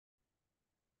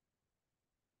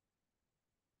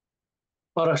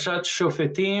Parashat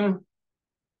Shofetim,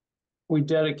 we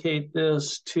dedicate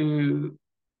this to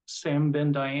Sam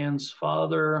ben Diane's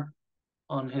father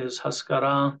on his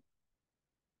Haskara,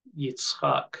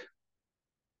 Yitzchak.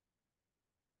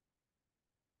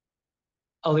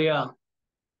 Aliyah,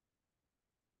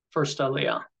 first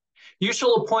Aliyah. You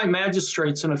shall appoint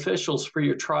magistrates and officials for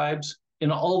your tribes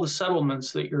in all the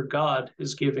settlements that your God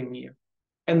is giving you,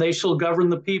 and they shall govern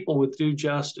the people with due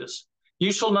justice.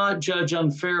 You shall not judge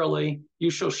unfairly. You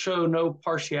shall show no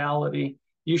partiality.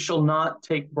 You shall not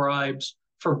take bribes,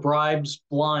 for bribes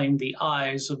blind the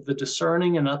eyes of the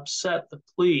discerning and upset the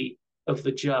plea of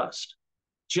the just.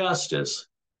 Justice,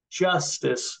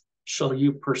 justice shall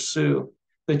you pursue,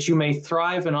 that you may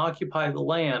thrive and occupy the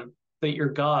land that your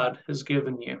God has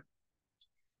given you.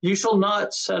 You shall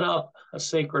not set up a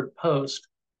sacred post,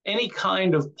 any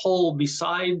kind of pole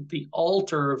beside the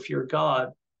altar of your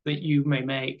God that you may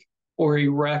make, or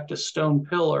erect a stone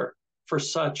pillar, for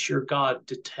such your God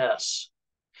detests.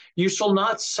 You shall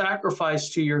not sacrifice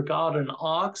to your God an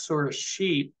ox or a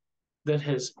sheep that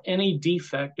has any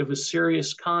defect of a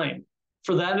serious kind,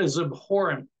 for that is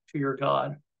abhorrent to your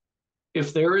God.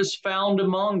 If there is found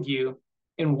among you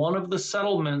in one of the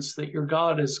settlements that your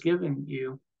God has given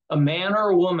you, a man or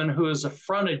a woman who has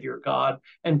affronted your God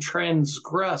and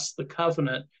transgressed the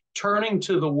covenant, turning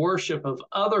to the worship of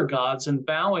other gods and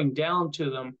bowing down to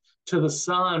them, to the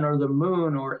sun or the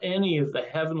moon or any of the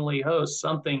heavenly hosts,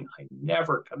 something I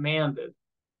never commanded,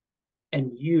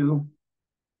 and you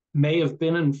may have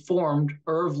been informed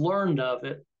or have learned of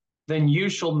it, then you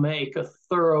shall make a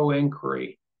thorough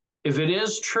inquiry. If it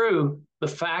is true, the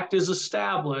fact is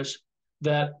established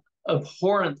that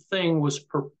abhorrent thing was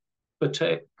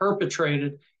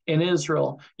perpetrated in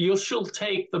Israel, you shall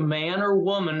take the man or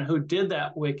woman who did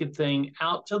that wicked thing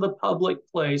out to the public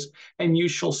place, and you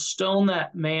shall stone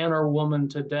that man or woman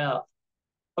to death.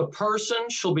 A person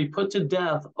shall be put to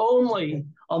death only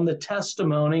on the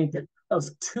testimony of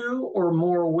two or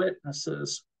more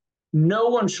witnesses. No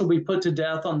one shall be put to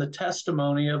death on the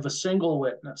testimony of a single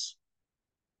witness.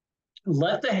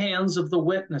 Let the hands of the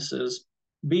witnesses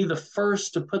be the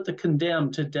first to put the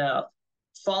condemned to death,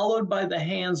 followed by the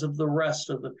hands of the rest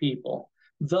of the people.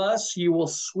 Thus you will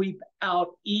sweep out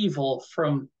evil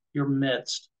from your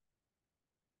midst.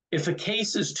 If a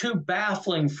case is too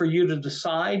baffling for you to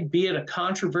decide, be it a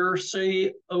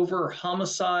controversy over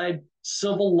homicide,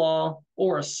 civil law,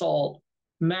 or assault,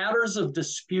 matters of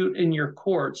dispute in your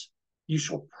courts, you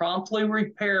shall promptly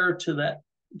repair to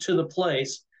the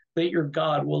place that your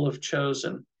God will have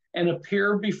chosen, and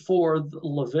appear before the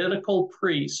Levitical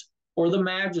priest or the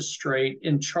magistrate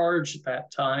in charge at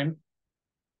that time,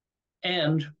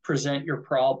 and present your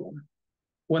problem.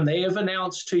 When they have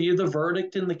announced to you the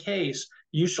verdict in the case,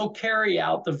 you shall carry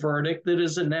out the verdict that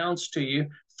is announced to you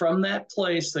from that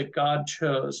place that God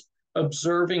chose,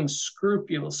 observing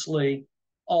scrupulously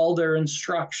all their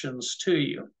instructions to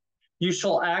you. You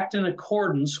shall act in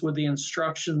accordance with the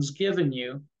instructions given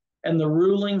you and the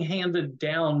ruling handed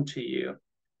down to you.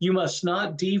 You must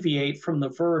not deviate from the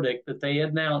verdict that they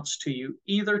announced to you,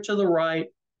 either to the right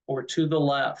or to the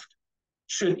left.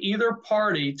 Should either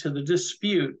party to the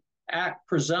dispute act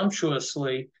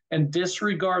presumptuously and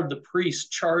disregard the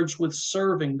priest charged with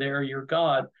serving there your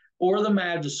God, or the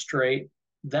magistrate,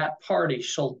 that party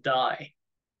shall die.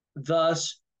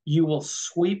 Thus you will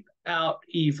sweep out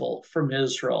evil from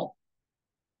Israel.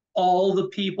 All the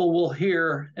people will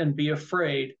hear and be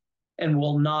afraid and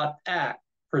will not act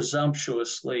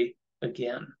presumptuously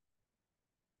again.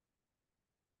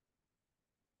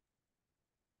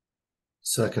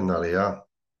 Second Aliyah.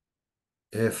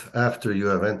 If after you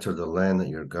have entered the land that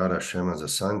your God Hashem has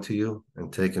assigned to you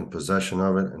and taken possession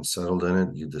of it and settled in it,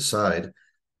 you decide,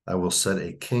 I will set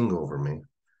a king over me,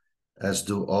 as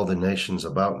do all the nations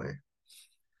about me.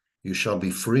 You shall be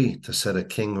free to set a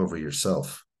king over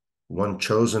yourself, one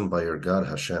chosen by your God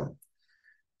Hashem.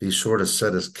 Be sure to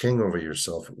set as king over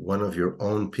yourself one of your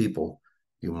own people.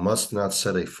 You must not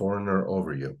set a foreigner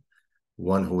over you,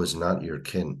 one who is not your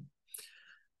kin.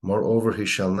 Moreover, he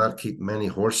shall not keep many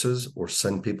horses or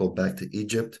send people back to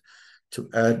Egypt to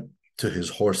add to his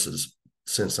horses.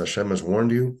 Since Hashem has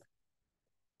warned you,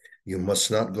 you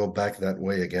must not go back that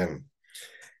way again.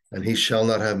 And he shall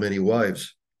not have many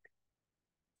wives,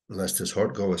 lest his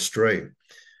heart go astray,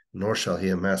 nor shall he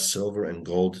amass silver and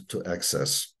gold to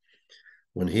excess.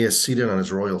 When he is seated on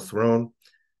his royal throne,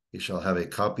 he shall have a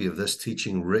copy of this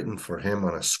teaching written for him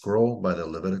on a scroll by the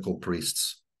Levitical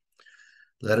priests.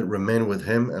 Let it remain with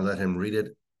him, and let him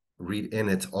read in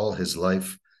it all his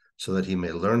life, so that he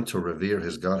may learn to revere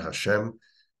his God Hashem,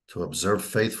 to observe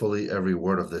faithfully every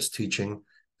word of this teaching,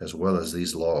 as well as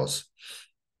these laws.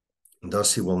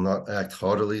 Thus he will not act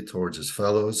haughtily towards his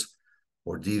fellows,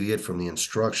 or deviate from the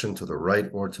instruction to the right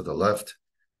or to the left,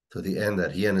 to the end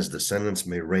that he and his descendants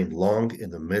may reign long in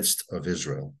the midst of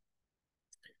Israel.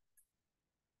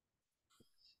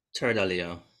 Third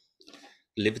Aliyah.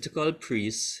 Levitical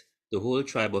priests, the whole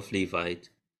tribe of Levite,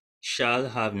 shall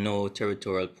have no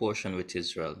territorial portion with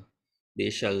Israel. They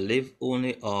shall live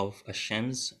only of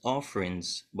Hashem's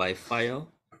offerings by fire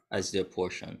as their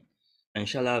portion, and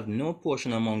shall have no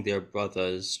portion among their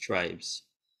brothers' tribes.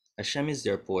 Hashem is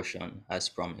their portion, as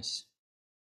promised.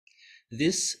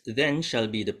 This then shall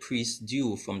be the priest's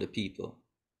due from the people.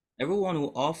 Everyone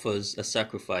who offers a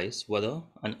sacrifice, whether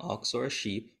an ox or a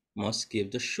sheep, must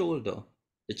give the shoulder,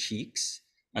 the cheeks,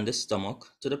 and the stomach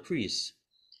to the priest.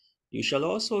 You shall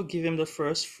also give him the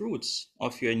first fruits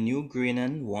of your new grain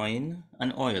and wine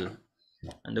and oil,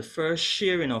 and the first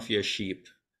shearing of your sheep.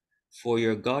 For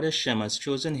your God Hashem has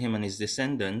chosen him and his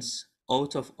descendants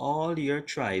out of all your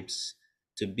tribes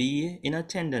to be in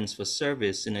attendance for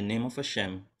service in the name of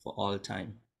Hashem for all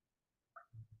time.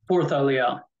 Fourth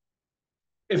Aliyah.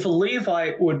 If a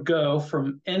Levite would go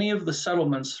from any of the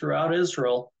settlements throughout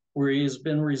Israel where he has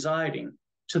been residing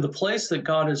to the place that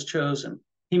God has chosen,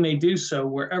 he may do so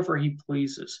wherever he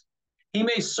pleases. He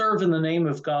may serve in the name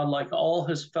of God like all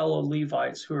his fellow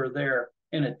Levites who are there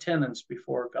in attendance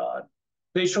before God.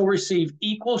 They shall receive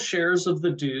equal shares of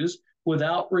the dues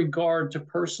without regard to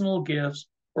personal gifts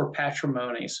or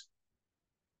patrimonies.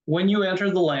 When you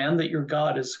enter the land that your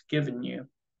God has given you,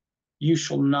 you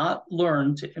shall not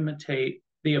learn to imitate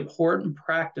the abhorrent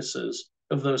practices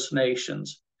of those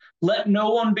nations. Let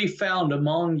no one be found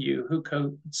among you who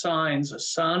consigns a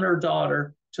son or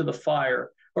daughter to the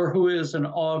fire, or who is an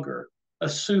augur, a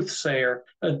soothsayer,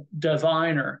 a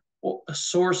diviner, or a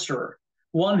sorcerer,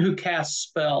 one who casts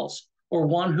spells, or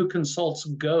one who consults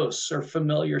ghosts or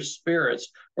familiar spirits,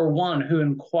 or one who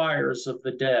inquires of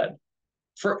the dead.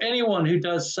 For anyone who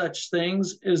does such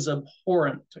things is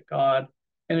abhorrent to God,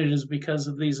 and it is because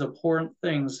of these abhorrent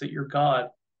things that your God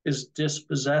is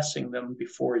dispossessing them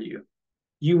before you.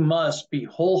 You must be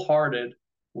wholehearted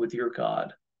with your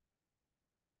God.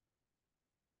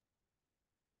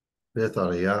 Fifth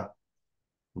Aliyah.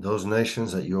 Those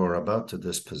nations that you are about to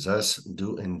dispossess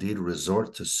do indeed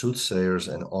resort to soothsayers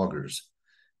and augurs.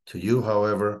 To you,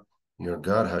 however, your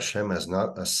God Hashem has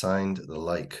not assigned the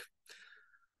like.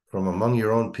 From among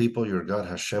your own people, your God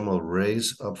Hashem will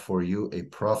raise up for you a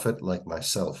prophet like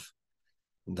myself.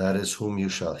 That is whom you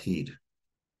shall heed.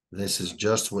 This is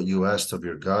just what you asked of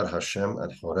your God Hashem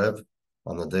at Horeb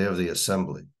on the day of the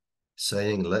assembly,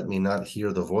 saying, let me not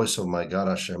hear the voice of my God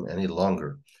Hashem any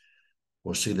longer,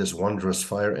 or see this wondrous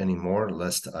fire any more,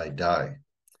 lest I die.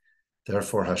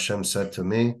 Therefore Hashem said to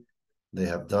me, they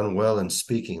have done well in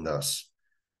speaking thus.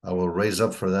 I will raise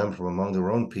up for them from among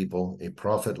their own people a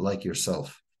prophet like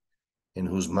yourself, in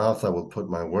whose mouth I will put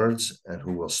my words, and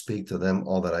who will speak to them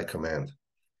all that I command.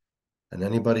 And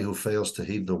anybody who fails to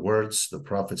heed the words the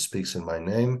prophet speaks in my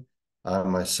name, I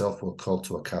myself will call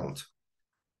to account.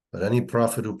 But any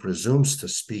prophet who presumes to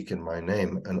speak in my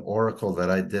name an oracle that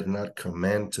I did not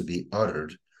command to be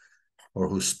uttered, or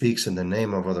who speaks in the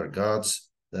name of other gods,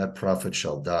 that prophet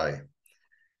shall die.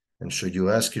 And should you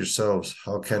ask yourselves,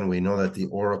 how can we know that the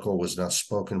oracle was not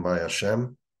spoken by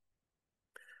Hashem?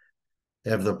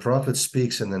 If the prophet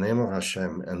speaks in the name of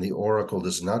Hashem and the oracle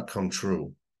does not come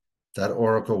true, that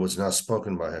oracle was not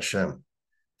spoken by Hashem.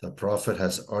 The prophet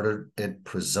has uttered it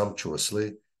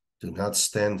presumptuously. Do not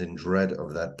stand in dread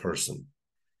of that person.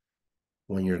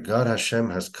 When your God Hashem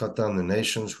has cut down the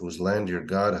nations whose land your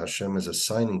God Hashem is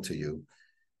assigning to you,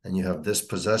 and you have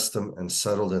dispossessed them and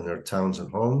settled in their towns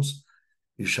and homes,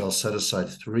 you shall set aside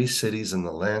 3 cities in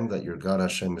the land that your God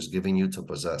Hashem is giving you to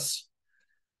possess.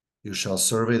 You shall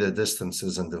survey the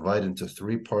distances and divide into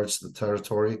 3 parts the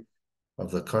territory of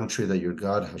the country that your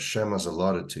God Hashem has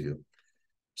allotted to you,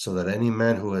 so that any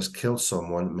man who has killed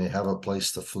someone may have a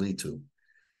place to flee to.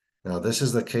 Now this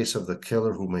is the case of the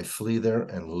killer who may flee there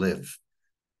and live,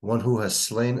 one who has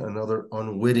slain another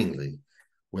unwittingly,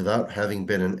 without having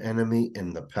been an enemy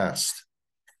in the past.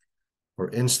 For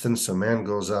instance, a man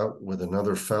goes out with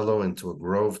another fellow into a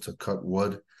grove to cut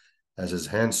wood. As his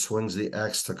hand swings the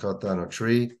axe to cut down a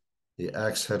tree, the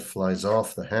axe head flies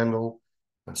off the handle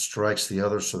and strikes the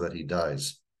other so that he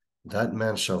dies. That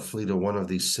man shall flee to one of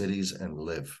these cities and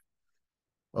live.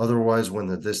 Otherwise, when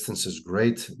the distance is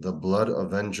great, the blood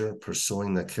avenger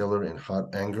pursuing the killer in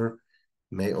hot anger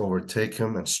may overtake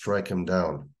him and strike him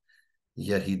down.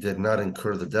 Yet he did not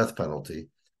incur the death penalty,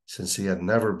 since he had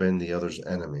never been the other's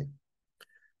enemy.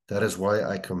 That is why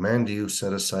I command you,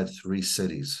 set aside 3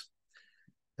 cities.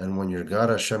 And when your God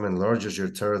Hashem enlarges your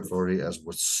territory as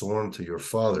was sworn to your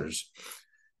fathers,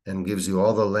 and gives you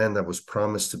all the land that was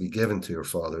promised to be given to your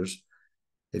fathers,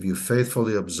 if you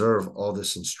faithfully observe all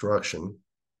this instruction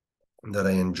that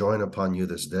I enjoin upon you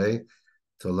this day,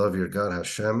 to love your God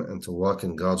Hashem and to walk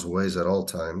in God's ways at all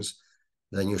times,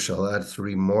 then you shall add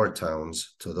 3 more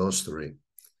towns to those 3.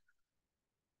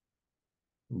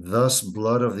 Thus,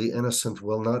 blood of the innocent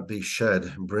will not be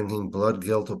shed, bringing blood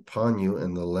guilt upon you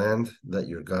in the land that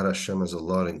your God Hashem is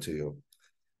allotting to you.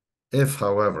 If,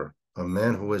 however, a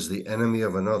man who is the enemy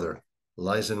of another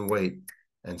lies in wait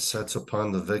and sets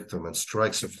upon the victim and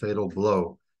strikes a fatal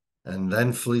blow, and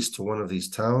then flees to one of these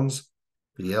towns,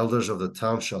 the elders of the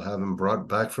town shall have him brought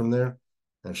back from there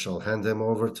and shall hand him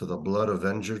over to the blood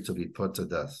avenger to be put to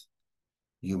death.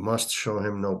 You must show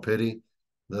him no pity,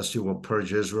 thus you will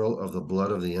purge Israel of the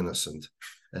blood of the innocent,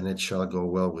 and it shall go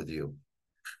well with you.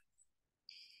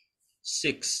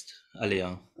 6th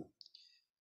Aliyah.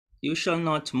 You shall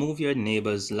not move your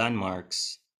neighbor's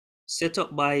landmarks, set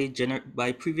up by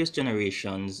previous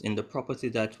generations in the property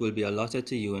that will be allotted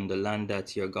to you in the land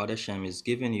that your God Hashem is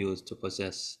giving you to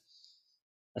possess.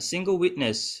 A single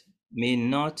witness may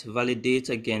not validate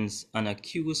against an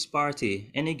accused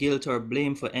party any guilt or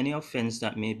blame for any offense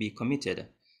that may be committed.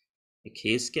 A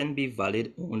case can be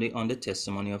valid only on the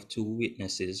testimony of 2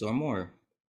 witnesses or more.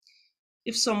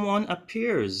 If someone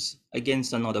appears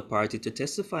against another party to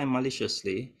testify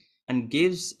maliciously and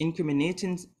gives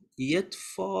incriminating yet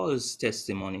false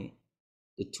testimony,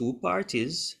 the 2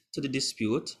 parties to the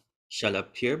dispute shall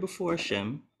appear before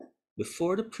Hashem,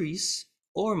 before the priest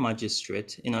or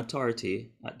magistrate in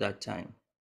authority at that time.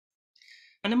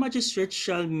 And the magistrate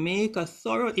shall make a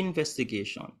thorough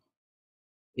investigation.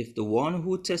 If the one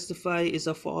who testifies is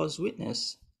a false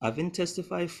witness, having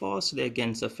testified falsely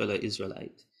against a fellow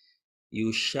Israelite,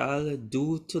 you shall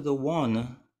do to the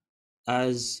one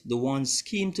as the one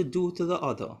schemed to do to the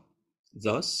other.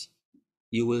 Thus,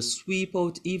 you will sweep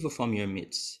out evil from your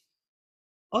midst.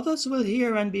 Others will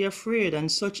hear and be afraid,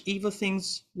 and such evil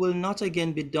things will not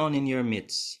again be done in your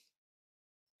midst.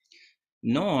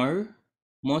 Nor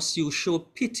must you show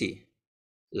pity,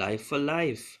 life for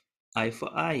life, eye for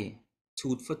eye,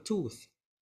 tooth for tooth,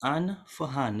 hand for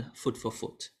hand, foot for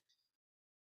foot.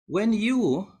 When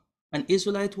you, an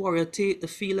Israelite warrior, take the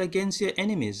field against your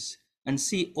enemies and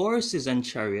see horses and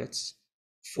chariots,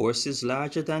 forces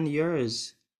larger than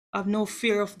yours, have no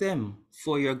fear of them,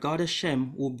 for your God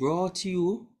Hashem, who brought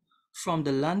you from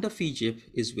the land of Egypt,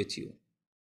 is with you.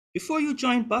 Before you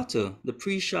join battle, the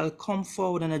priest shall come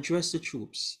forward and address the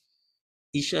troops.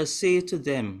 He shall say to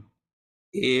them,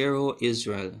 Hear, O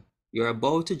Israel, you are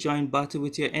about to join battle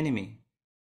with your enemy.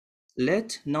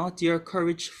 Let not your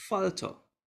courage falter.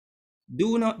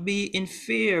 Do not be in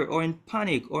fear or in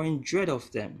panic or in dread of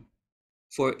them.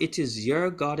 For it is your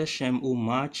God Hashem who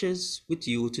marches with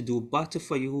you to do battle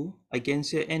for you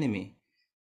against your enemy,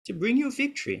 to bring you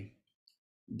victory.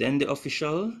 Then the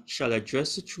official shall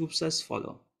address the troops as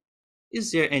follows.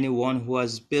 Is there anyone who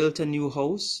has built a new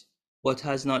house, but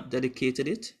has not dedicated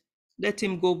it? Let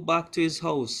him go back to his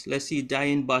house, lest he die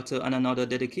in battle and another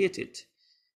dedicate it.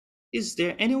 Is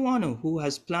there anyone who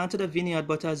has planted a vineyard,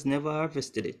 but has never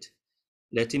harvested it?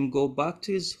 Let him go back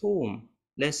to his home,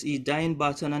 lest he die in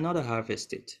battle and another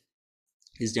harvest it.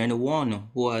 Is there anyone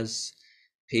who has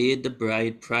paid the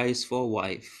bride price for a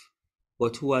wife,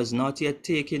 but who has not yet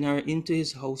taken her into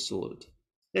his household?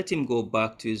 Let him go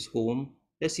back to his home,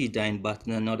 lest he die in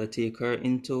battle and another take her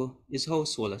into his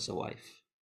household as a wife.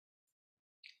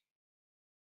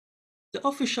 The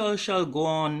official shall go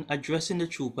on addressing the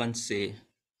troop and say,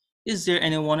 Is there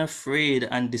anyone afraid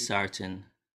and disheartened?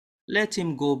 Let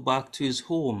him go back to his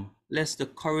home, lest the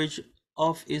courage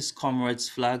of his comrades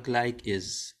flag like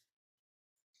his.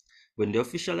 When the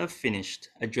official have finished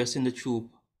addressing the troop,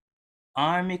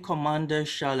 army commander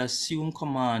shall assume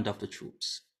command of the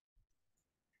troops.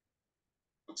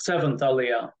 7th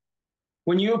Aliyah.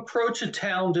 When you approach a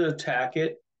town to attack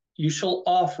it, you shall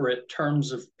offer it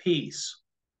terms of peace.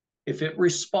 If it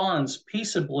responds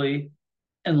peaceably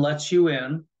and lets you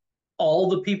in, all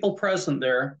the people present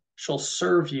there shall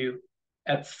serve you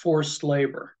at forced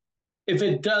labor. If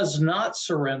it does not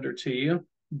surrender to you,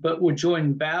 but would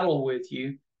join battle with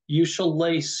you, you shall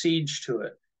lay siege to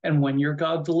it. And when your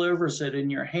God delivers it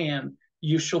in your hand,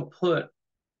 you shall put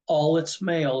all its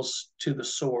males to the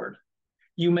sword.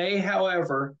 You may,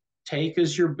 however, take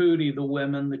as your booty the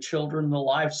women, the children, the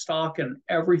livestock, and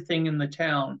everything in the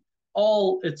town,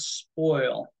 all its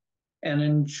spoil, and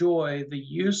enjoy the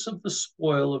use of the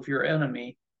spoil of your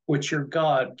enemy, which your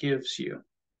God gives you.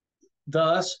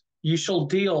 Thus, you shall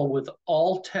deal with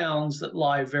all towns that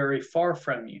lie very far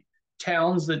from you.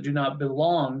 towns that do not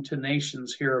belong to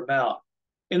nations hereabout.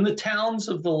 In the towns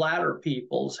of the latter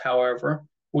peoples, however,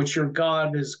 which your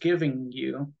God is giving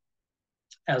you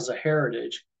as a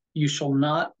heritage, you shall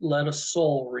not let a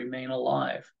soul remain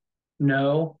alive.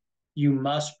 No, you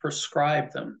must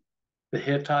prescribe them. The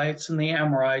Hittites and the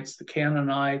Amorites, the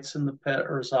Canaanites and the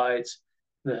Perizzites,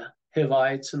 the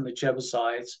Hivites and the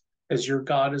Jebusites, as your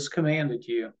God has commanded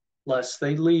you, lest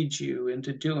they lead you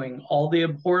into doing all the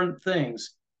abhorrent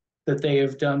things that they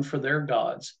have done for their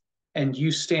gods, and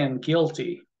you stand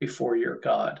guilty before your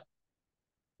God.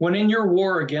 When in your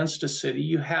war against a city,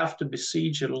 you have to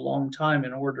besiege it a long time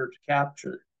in order to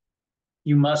capture it.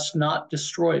 You must not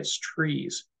destroy its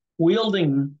trees,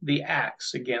 wielding the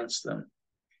axe against them.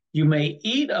 You may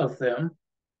eat of them,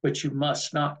 but you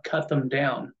must not cut them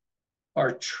down.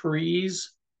 Are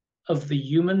trees of the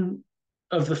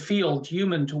field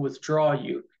human to withdraw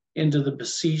you into the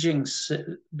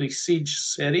besieged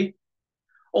city?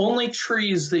 Only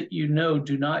trees that you know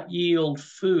do not yield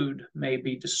food may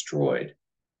be destroyed.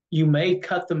 You may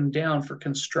cut them down for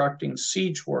constructing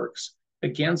siege works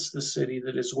against the city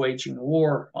that is waging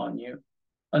war on you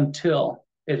until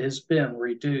it has been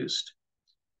reduced.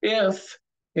 If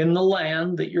in the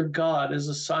land that your God is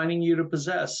assigning you to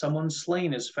possess, someone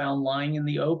slain is found lying in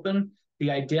the open,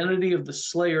 the identity of the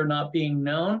slayer not being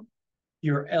known,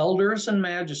 your elders and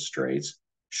magistrates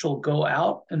shall go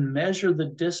out and measure the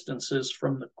distances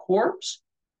from the corpse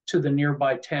to the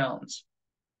nearby towns.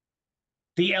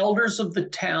 The elders of the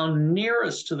town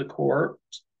nearest to the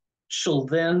corpse shall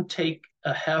then take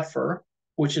a heifer,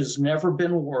 which has never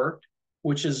been worked,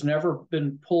 which has never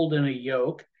been pulled in a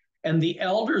yoke, and the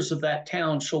elders of that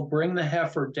town shall bring the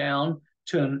heifer down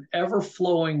to an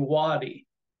ever-flowing wadi,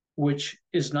 which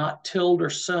is not tilled or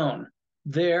sown.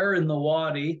 There in the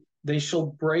wadi, they shall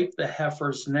break the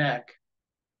heifer's neck.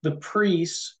 The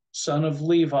priest, son of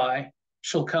Levi,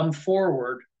 shall come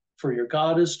forward, for your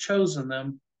God has chosen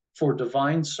them for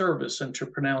divine service and to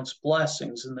pronounce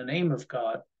blessings in the name of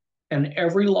God. And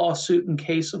every lawsuit in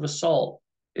case of assault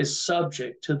is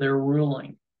subject to their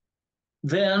ruling.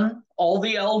 Then all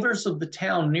the elders of the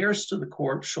town nearest to the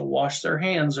corpse shall wash their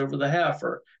hands over the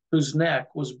heifer, whose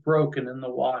neck was broken in the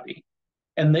wadi.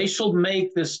 And they shall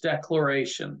make this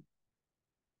declaration: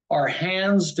 our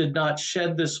hands did not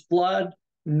shed this blood,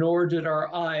 nor did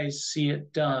our eyes see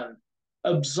it done.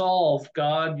 Absolve,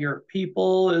 God, your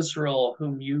people Israel,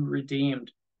 whom you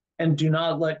redeemed, and do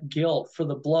not let guilt for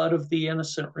the blood of the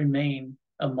innocent remain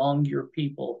among your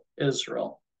people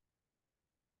Israel.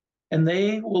 And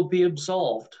they will be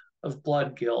absolved of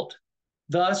blood guilt.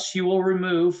 Thus you will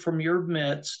remove from your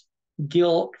midst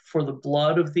guilt for the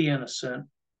blood of the innocent,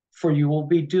 for you will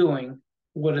be doing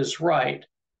what is right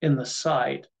in the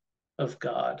sight of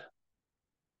God.